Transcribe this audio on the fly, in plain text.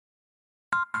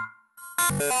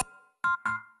We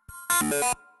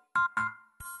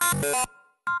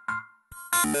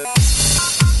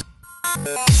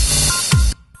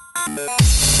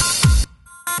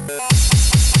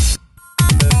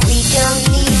don't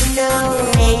need no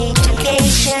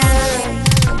education.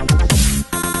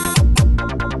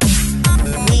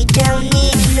 We don't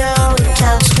need no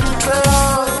touch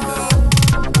control.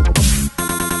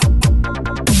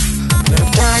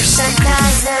 Dark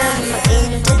sarcasm in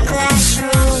the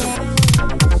classroom.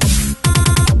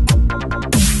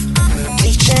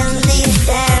 Teacher, leave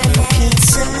them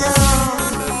kids alone.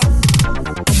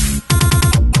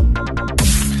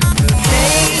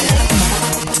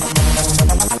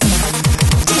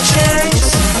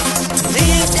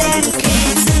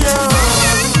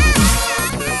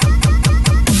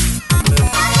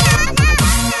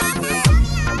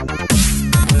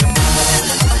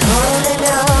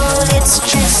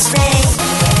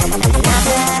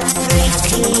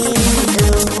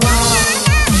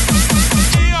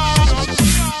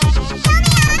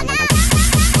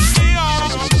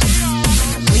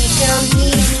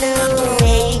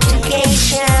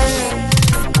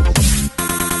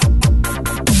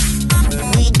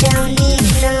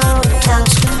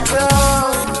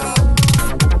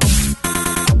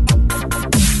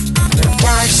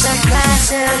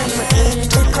 In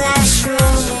the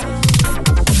classroom,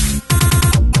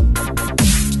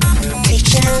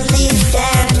 teacher, leave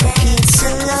them kids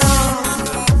alone.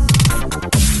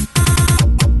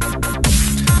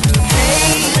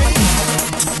 Hey,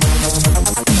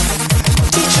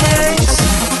 teachers,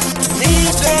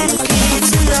 leave them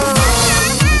kids alone.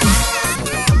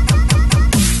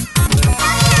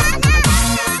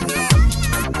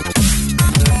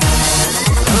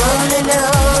 All in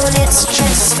all, it's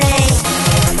just me.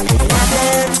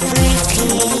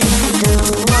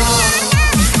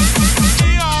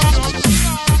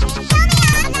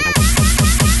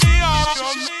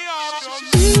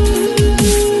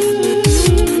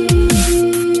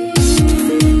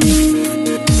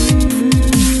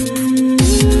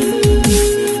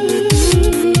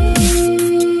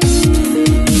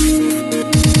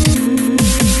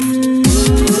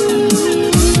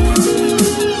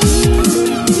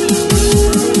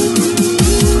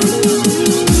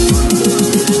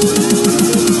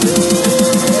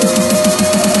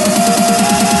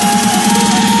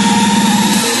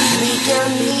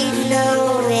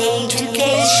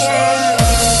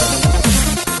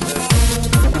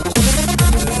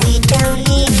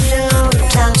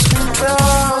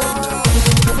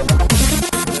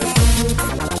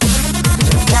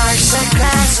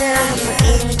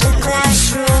 In the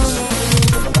classroom.